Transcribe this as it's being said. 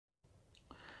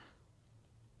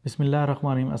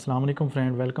बिस्मिल्लाहिर्रहमानिर्रहीम। अस्सलाम वालेकुम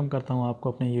फ्रेंड, वेलकम करता हूँ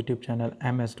आपको अपने YouTube channel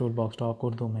MS toolbox talk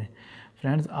Urdu में।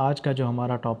 फ्रेंड्स, आज का जो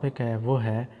हमारा टॉपिक है वो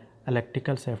है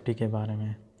इलेक्ट्रिकल सेफ्टी के बारे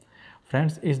में।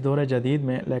 फ्रेंड्स, इस दौर जदीद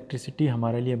में इलेक्ट्रिसिटी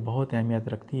हमारे लिए बहुत अहमियत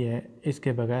रखती है।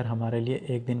 इसके बगैर हमारे लिए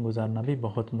एक दिन गुजारना भी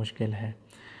बहुत मुश्किल है।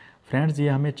 फ्रेंड्स, ये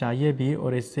हमें चाहिए भी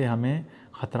और इससे हमें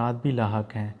ख़तरात भी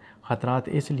लाहक हैं। ख़तरात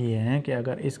इसलिए हैं कि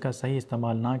अगर इसका सही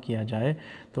इस्तेमाल ना किया जाए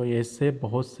तो इससे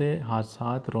बहुत से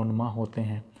हादसात रोनुमा होते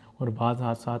हैं और बाज़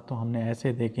हादसात तो हमने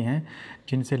ऐसे देखे हैं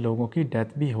जिनसे लोगों की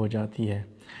डेथ भी हो जाती है।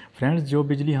 फ्रेंड्स, जो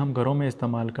बिजली हम घरों में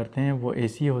इस्तेमाल करते हैं वो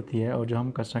AC होती है और जो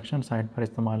हम कंस्ट्रक्शन साइट पर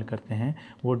इस्तेमाल करते हैं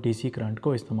वो DC करंट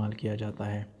को इस्तेमाल किया जाता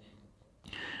है।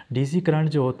 DC करंट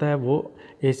जो होता है वो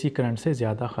AC करंट से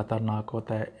ज़्यादा ख़तरनाक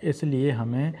होता है, इसलिए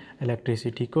हमें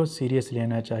इलेक्ट्रिसिटी को सीरियस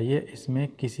लेना चाहिए। इसमें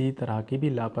किसी तरह की भी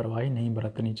लापरवाही नहीं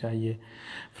बरतनी चाहिए।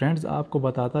 फ्रेंड्स, आपको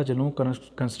बताता चलूँ,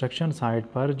 कंस्ट्रक्शन साइट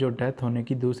पर जो डेथ होने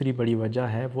की दूसरी बड़ी वजह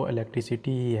है वो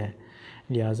इलेक्ट्रिसिटी ही है।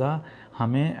 लिहाजा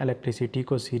हमें इलेक्ट्रिसिटी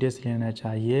को सीरियस लेना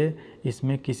चाहिए,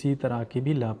 इसमें किसी तरह की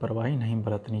भी लापरवाही नहीं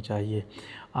बरतनी चाहिए।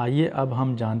 आइए अब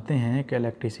हम जानते हैं कि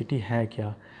इलेक्ट्रिसिटी है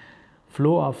क्या।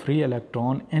 Flow of free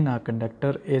electron in a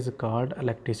conductor is called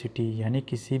electricity, यानी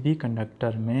किसी भी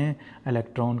कंडक्टर में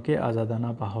इलेक्ट्रॉन के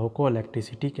आज़ादाना बहाव को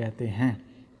इलेक्ट्रिसिटी कहते हैं।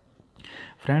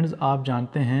 फ्रेंड्स, आप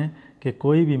जानते हैं कि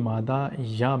कोई भी मादा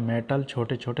या मेटल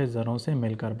छोटे छोटे ज़रों से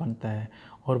मिलकर बनता है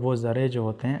और वो ज़रे जो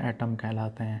होते हैं एटम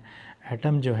कहलाते हैं।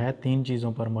 एटम जो है 3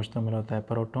 चीज़ों पर मुश्तमिल होता है,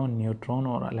 प्रोटॉन, न्यूट्रॉन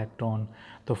और इलेक्ट्रॉन।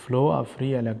 तो flow of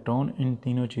free electron in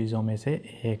तीनों चीज़ों में से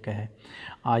एक है।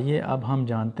 आइए अब हम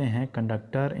जानते हैं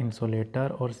कंडक्टर,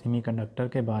 इंसुलेटर और सेमीकंडक्टर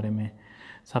के बारे में।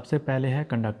 सबसे पहले है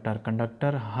कंडक्टर।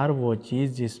 कंडक्टर हर वो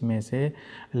चीज़ जिसमें से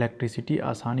इलेक्ट्रिसिटी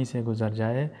आसानी से गुजर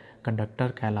जाए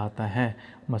कंडक्टर कहलाता है,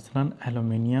 मसलन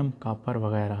एलुमिनियम, कॉपर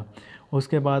वगैरह।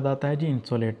 उसके बाद आता है जी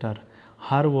इंसुलेटर।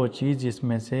 हर वो चीज़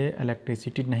जिसमें से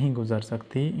इलेक्ट्रिसिटी नहीं गुजर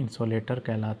सकती इंसुलेटर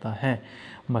कहलाता है,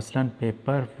 मसलन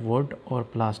पेपर, वुड और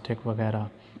प्लास्टिक वगैरह।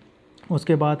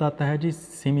 उसके बाद आता है जी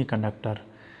सेमीकंडक्टर।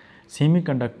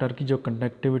 सेमीकंडक्टर की जो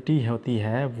कंडक्टिविटी होती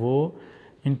है वो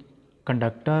इन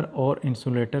कंडक्टर और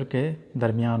इंसुलेटर के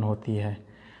दरमियान होती है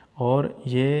और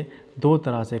ये 2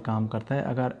 तरह से काम करता है।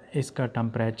 अगर इसका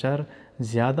टेम्परेचर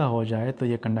ज़्यादा हो जाए तो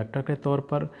ये कंडक्टर के तौर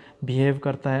पर बिहेव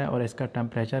करता है और इसका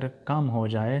टेम्परेचर कम हो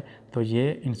जाए तो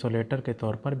ये इंसुलेटर के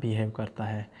तौर पर बिहेव करता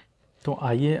है। तो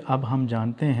आइए अब हम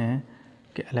जानते हैं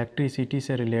कि इलेक्ट्रिसिटी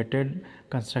से रिलेटेड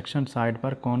कंस्ट्रक्शन साइट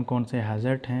पर कौन कौन से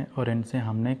हैज़र्ड हैं और इनसे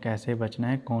हमने कैसे बचना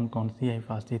है, कौन कौन सी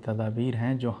हिफाजती तदाबीर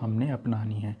हैं जो हमने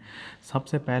अपनानी है।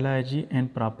 सबसे पहला है जी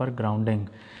improper grounding.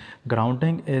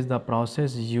 Grounding is the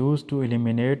process use to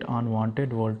eliminate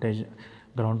unwanted voltage.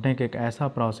 Grounding एक ऐसा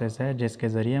प्रोसेस है जिसके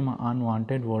ज़रिए हम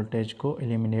अनवांटेड वोल्टेज को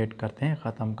एलिमिनेट करते हैं,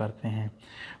 ख़त्म करते हैं।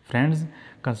 फ्रेंड्स,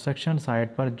 कंस्ट्रक्शन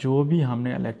साइट पर जो भी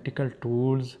हमने इलेक्ट्रिकल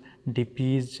टूल्स,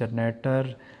 DPs,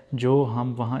 जनरेटर जो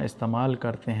हम वहाँ इस्तेमाल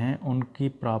करते हैं उनकी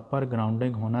प्रॉपर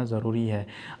ग्राउंडिंग होना ज़रूरी है।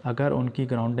 अगर उनकी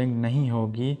ग्राउंडिंग नहीं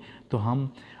होगी तो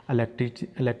हम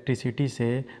इलेक्ट्रिसिटी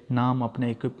से ना हम अपने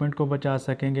इक्विपमेंट को बचा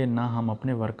सकेंगे, ना हम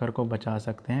अपने वर्कर को बचा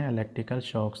सकते हैं इलेक्ट्रिकल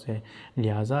शॉक से।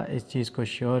 लिहाजा इस चीज़ को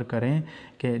श्योर करें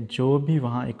कि जो भी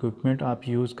वहाँ इक्विपमेंट आप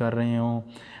यूज़ कर रहे हों,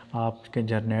 आपके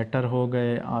जनरेटर हो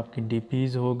गए, आपकी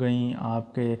DPs हो गई,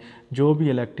 आपके जो भी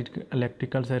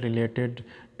इलेक्ट्रिकल से रिलेटेड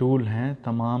टूल हैं,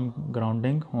 तमाम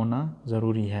ग्राउंडिंग होना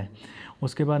ज़रूरी है।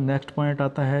 उसके बाद नेक्स्ट पॉइंट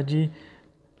आता है जी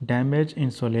डैमेज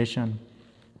इंसुलेशन।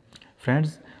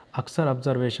 फ्रेंड्स, अक्सर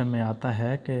ऑब्ज़र्वेशन में आता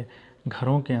है कि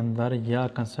घरों के अंदर या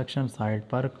कंस्ट्रक्शन साइट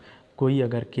पर कोई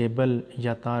अगर केबल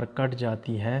या तार कट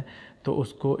जाती है तो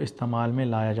उसको इस्तेमाल में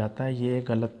लाया जाता है। ये एक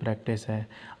गलत प्रैक्टिस है।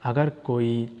 अगर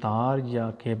कोई तार या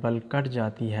केबल कट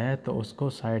जाती है तो उसको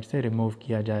साइड से रिमूव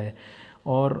किया जाए।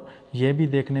 और ये भी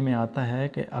देखने में आता है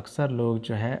कि अक्सर लोग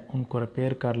जो है उनको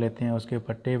रिपेयर कर लेते हैं, उसके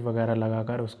ऊपर टेप वगैरह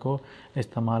लगाकर उसको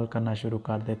इस्तेमाल करना शुरू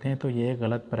कर देते हैं। तो ये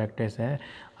गलत प्रैक्टिस है।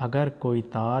 अगर कोई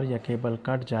तार या केबल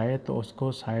कट जाए तो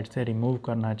उसको साइड से रिमूव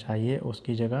करना चाहिए,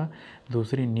 उसकी जगह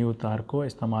दूसरी न्यू तार को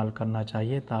इस्तेमाल करना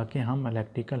चाहिए ताकि हम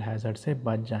इलेक्ट्रिकल हैज़र्ड से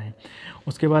बच जाएं।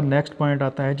 उसके बाद नेक्स्ट पॉइंट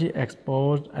आता है जी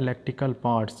एक्सपोज्ड इलेक्ट्रिकल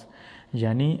पार्ट्स।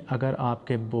 यानी अगर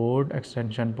आपके बोर्ड,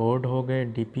 एक्सटेंशन बोर्ड हो गए,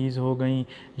 DPs हो गई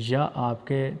या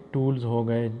आपके टूल्स हो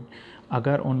गए,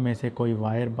 अगर उनमें से कोई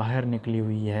वायर बाहर निकली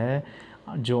हुई है,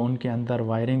 जो उनके अंदर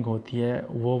वायरिंग होती है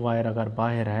वो वायर अगर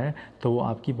बाहर है तो वो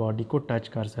आपकी बॉडी को टच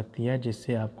कर सकती है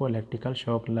जिससे आपको इलेक्ट्रिकल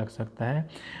शॉक लग सकता है।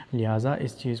 लिहाजा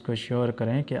इस चीज़ को श्योर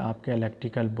करें कि आपके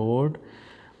इलेक्ट्रिकल बोर्ड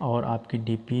और आपकी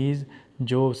DPs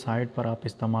जो साइट पर आप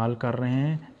इस्तेमाल कर रहे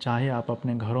हैं, चाहे आप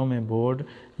अपने घरों में बोर्ड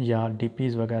या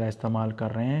DPs वगैरह इस्तेमाल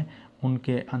कर रहे हैं,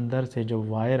 उनके अंदर से जो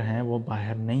वायर हैं वो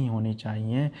बाहर नहीं होनी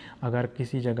चाहिए। अगर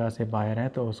किसी जगह से बाहर है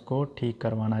तो उसको ठीक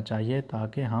करवाना चाहिए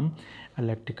ताकि हम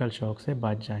इलेक्ट्रिकल शॉक से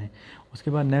बच जाएं।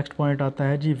 उसके बाद नेक्स्ट पॉइंट आता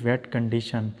है जी वेट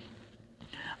कंडीशन।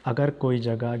 अगर कोई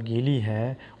जगह गीली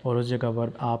है और उस जगह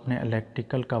पर आपने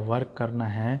इलेक्ट्रिकल का वर्क करना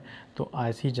है तो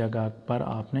ऐसी जगह पर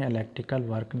आपने इलेक्ट्रिकल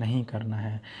वर्क नहीं करना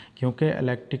है, क्योंकि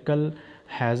इलेक्ट्रिकल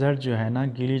हैज़र्ड जो है ना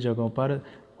गीली जगहों पर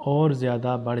और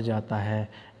ज़्यादा बढ़ जाता है।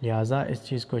 लिहाजा इस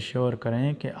चीज़ को श्योर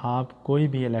करें कि आप कोई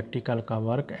भी इलेक्ट्रिकल का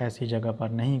वर्क ऐसी जगह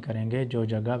पर नहीं करेंगे जो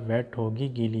जगह वेट होगी,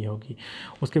 गीली होगी।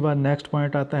 उसके बाद नेक्स्ट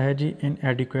पॉइंट आता है जी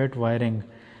इनएडिक्वेट वायरिंग।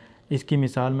 इसकी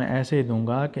मिसाल मैं ऐसे ही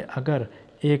दूंगा कि अगर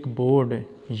एक बोर्ड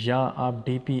या आप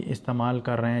डीपी इस्तेमाल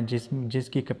कर रहे हैं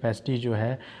जिसकी कैपेसिटी जो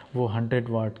है वो 100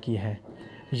 वाट की है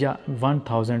या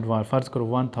 1000 वाट, फ़र्ज़ करो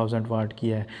 1000 वाट की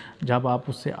है, जब आप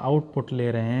उससे आउटपुट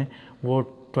ले रहे हैं वो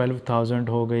 12,000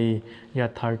 हो गई या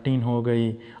 13 हो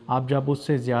गई, आप जब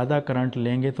उससे ज़्यादा करंट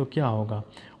लेंगे तो क्या होगा,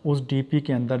 उस डीपी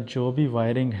के अंदर जो भी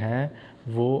वायरिंग है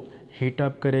वो हीट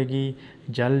अप करेगी,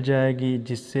 जल जाएगी,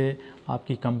 जिससे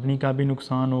आपकी कंपनी का भी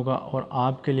नुकसान होगा और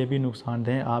आपके लिए भी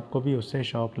नुकसानदेह, आपको भी उससे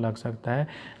शॉक लग सकता है।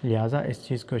 लिहाजा इस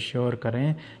चीज़ को श्योर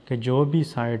करें कि जो भी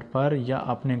साइट पर या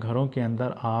अपने घरों के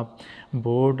अंदर आप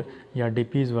बोर्ड या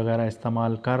डीपीज़ वगैरह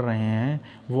इस्तेमाल कर रहे हैं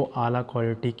वो आला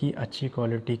क्वालिटी की, अच्छी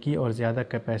क्वालिटी की और ज़्यादा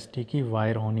कैपेसिटी की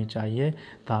वायर होनी चाहिए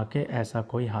ताकि ऐसा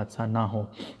कोई हादसा ना हो।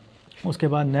 उसके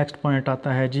बाद नेक्स्ट पॉइंट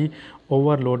आता है जी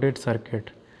ओवरलोडेड सर्किट।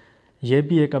 ये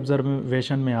भी एक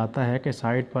ऑब्ज़र्वेशन में आता है कि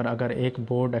साइट पर अगर एक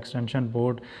बोर्ड, एक्सटेंशन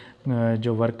बोर्ड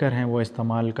जो वर्कर हैं वो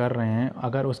इस्तेमाल कर रहे हैं,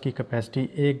 अगर उसकी कैपेसिटी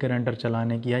 1 ग्राइंडर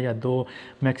चलाने की है या 2,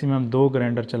 मैक्सिमम 2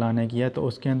 ग्राइंडर चलाने की है तो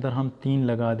उसके अंदर हम 3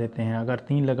 लगा देते हैं। अगर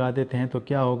 3 लगा देते हैं तो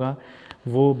क्या होगा,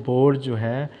 वो बोर्ड जो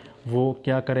है वो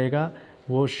क्या करेगा,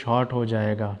 वो शॉर्ट हो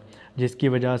जाएगा, जिसकी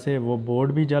वजह से वो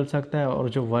बोर्ड भी जल सकता है और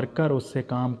जो वर्कर उससे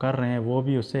काम कर रहे हैं वो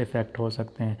भी उससे इफ़ेक्ट हो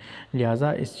सकते हैं।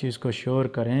 लिहाजा इस चीज़ को श्योर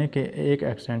करें कि एक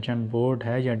एक्सटेंशन बोर्ड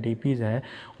है या डीपीज़ है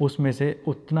उसमें से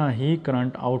उतना ही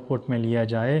करंट आउटपुट में लिया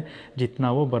जाए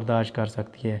जितना वो बर्दाश्त कर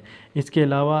सकती है। इसके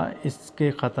अलावा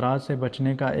इसके ख़तरात से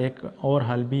बचने का एक और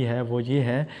हल भी है, वो ये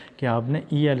है कि आपने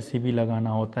ELCB लगाना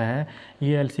होता है।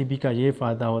 ELCB का ये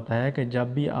फ़ायदा होता है कि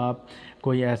जब भी आप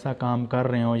कोई ऐसा काम कर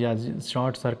रहे हो या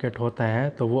शॉर्ट सर्किट होता है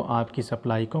तो वो आपकी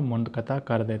सप्लाई को मुनक़ता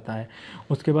कर देता है।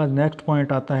 उसके बाद नेक्स्ट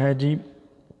पॉइंट आता है जी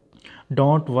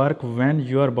don't work when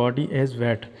your body is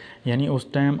wait, यानी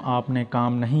उस टाइम आपने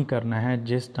काम नहीं करना है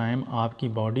जिस टाइम आपकी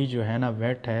बॉडी जो है ना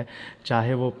वेट है,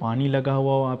 चाहे वो पानी लगा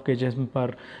हुआ हो आपके जिस्म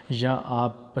पर या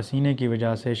आप पसीने की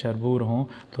वजह से शरबूर हों,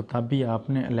 तो तब भी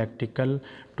आपने इलेक्ट्रिकल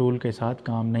टूल के साथ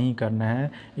काम नहीं करना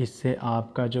है। इससे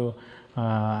आपका जो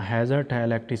हैज़र्ड है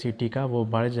इलेक्ट्रिसिटी का वो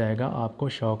बढ़ जाएगा, आपको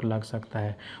शॉक लग सकता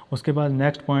है। उसके बाद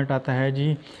नेक्स्ट पॉइंट आता है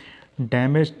जी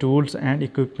डैमेज टूल्स एंड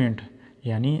इक्विपमेंट,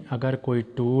 यानी अगर कोई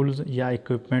टूल्स या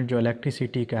इक्विपमेंट जो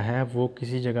इलेक्ट्रिसिटी का है वो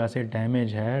किसी जगह से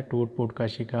डैमेज है, टूट फूट का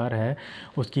शिकार है,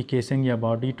 उसकी केसिंग या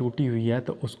बॉडी टूटी हुई है,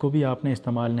 तो उसको भी आपने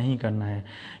इस्तेमाल नहीं करना है,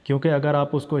 क्योंकि अगर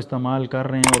आप उसको इस्तेमाल कर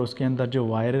रहे हैं और उसके अंदर जो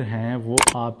वायर हैं वो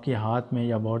आपके हाथ में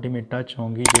या बॉडी में टच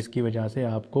होंगी जिसकी वजह से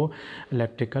आपको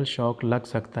इलेक्ट्रिकल शॉक लग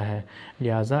सकता है।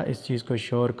 लिहाजा इस चीज़ को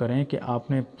श्योर करें कि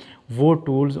आपने वो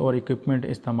टूल्स और इक्विपमेंट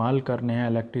इस्तेमाल करने हैं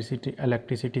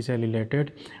इलेक्ट्रिसिटी से रिलेटेड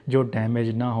जो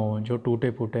डैमेज ना हो, जो टूटे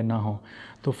फूटे ना हो।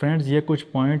 तो फ्रेंड्स ये कुछ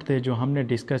पॉइंट थे जो हमने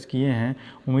डिस्कस किए हैं।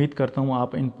 उम्मीद करता हूँ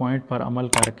आप इन पॉइंट पर अमल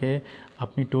करके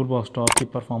अपनी टूल बॉक्स टॉक की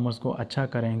परफॉर्मेंस को अच्छा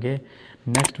करेंगे।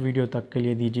 नेक्स्ट वीडियो तक के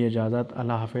लिए दीजिए इजाज़त।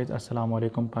 अल्लाह हाफ़िज़। अस्सलाम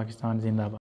वालेकुम। पाकिस्तान जिंदाबाद।